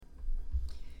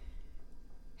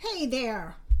Hey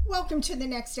there! Welcome to the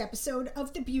next episode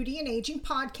of the Beauty and Aging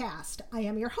Podcast. I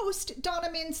am your host, Donna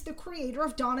Mintz, the creator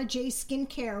of Donna J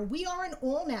Skincare. We are an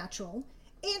all-natural,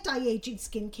 anti-aging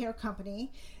skincare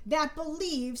company that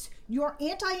believes your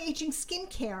anti-aging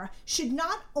skincare should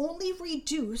not only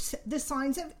reduce the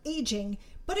signs of aging,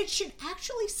 but it should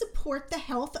actually support the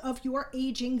health of your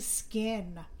aging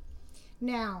skin.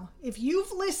 Now, if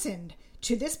you've listened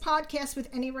to this podcast with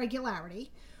any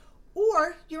regularity,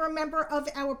 or you're a member of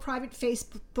our private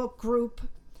Facebook group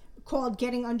called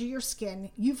Getting Under Your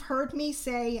Skin, you've heard me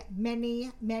say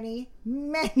many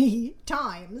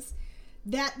times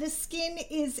that the skin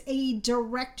is a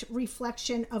direct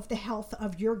reflection of the health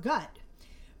of your gut.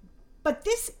 But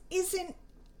this isn't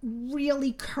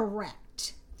really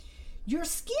correct. Your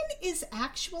skin is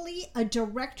actually a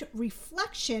direct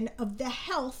reflection of the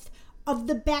health of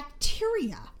the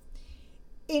bacteria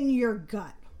in your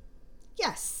gut.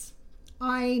 Yes,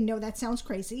 I know that sounds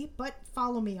crazy, but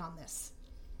follow me on this.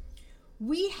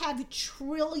 We have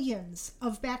trillions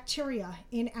of bacteria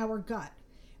in our gut,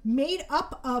 made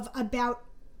up of about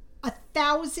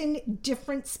 1,000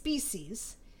 different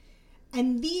species,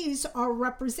 and these are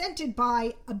represented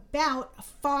by about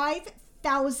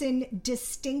 5,000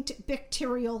 distinct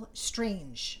bacterial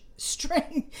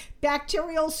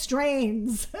bacterial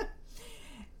strains.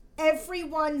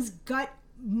 Everyone's gut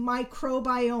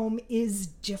microbiome is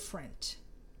different.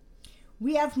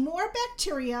 We have more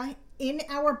bacteria in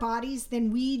our bodies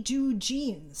than we do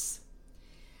genes.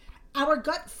 Our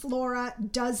gut flora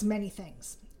does many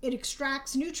things. It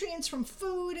extracts nutrients from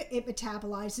food, it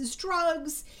metabolizes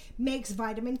drugs, makes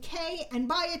vitamin K and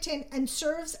biotin, and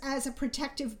serves as a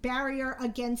protective barrier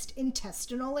against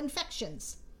intestinal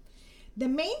infections. The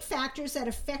main factors that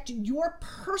affect your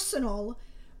personal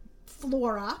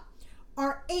flora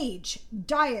are age,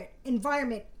 diet,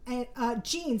 environment, and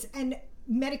genes, and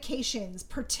medications,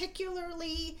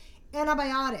 particularly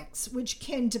antibiotics, which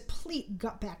can deplete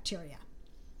gut bacteria.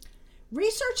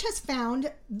 Research has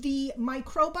found the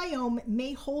microbiome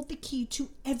may hold the key to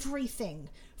everything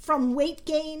from weight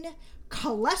gain,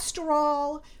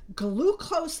 cholesterol,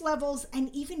 glucose levels,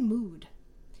 and even mood.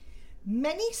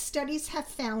 Many studies have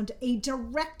found a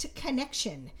direct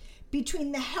connection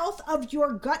between the health of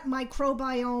your gut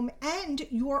microbiome and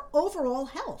your overall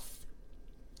health.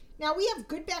 Now, we have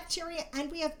good bacteria and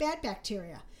we have bad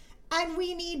bacteria, and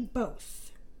we need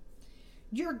both.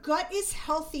 Your gut is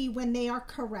healthy when they are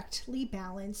correctly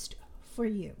balanced for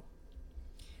you.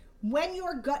 When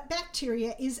your gut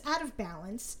bacteria is out of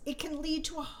balance, it can lead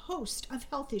to a host of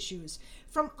health issues,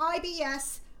 from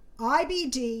IBS,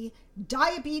 IBD,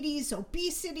 diabetes,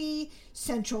 obesity,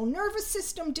 central nervous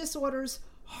system disorders,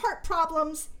 heart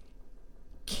problems,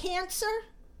 cancer,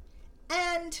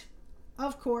 and,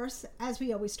 of course, as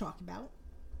we always talk about,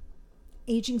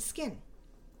 aging skin.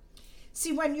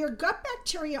 See, when your gut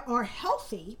bacteria are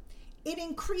healthy, it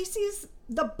increases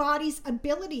the body's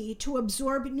ability to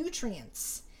absorb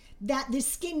nutrients that the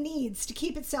skin needs to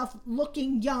keep itself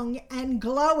looking young and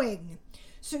glowing.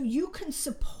 So you can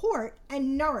support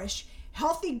and nourish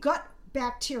healthy gut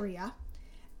bacteria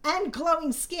and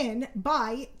glowing skin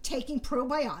by taking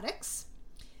probiotics.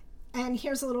 And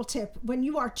here's a little tip. When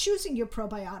you are choosing your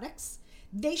probiotics,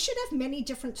 they should have many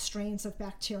different strains of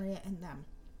bacteria in them.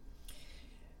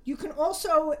 You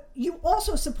also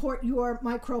support your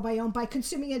microbiome by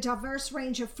consuming a diverse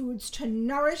range of foods to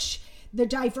nourish the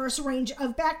diverse range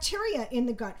of bacteria in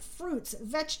the gut. Fruits,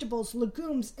 vegetables,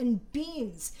 legumes, and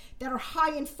beans that are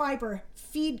high in fiber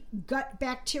feed gut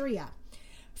bacteria.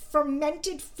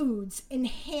 Fermented foods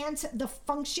enhance the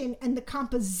function and the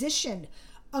composition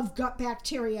of gut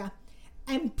bacteria,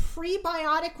 and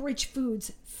prebiotic-rich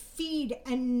foods feed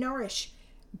and nourish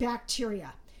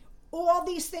bacteria. All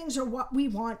these things are what we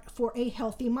want for a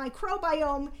healthy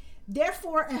microbiome,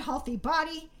 therefore a healthy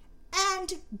body,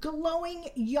 and glowing,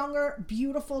 younger,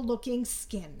 beautiful-looking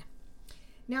skin.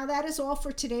 Now, that is all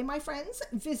for today, my friends.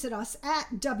 Visit us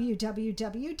at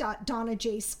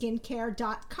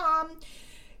www.donnajskincare.com.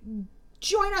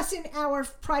 Join us in our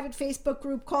private Facebook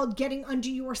group called Getting Under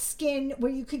Your Skin,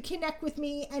 where you can connect with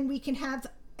me and we can have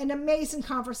an amazing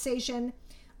conversation.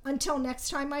 Until next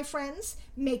time, my friends,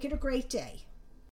 make it a great day.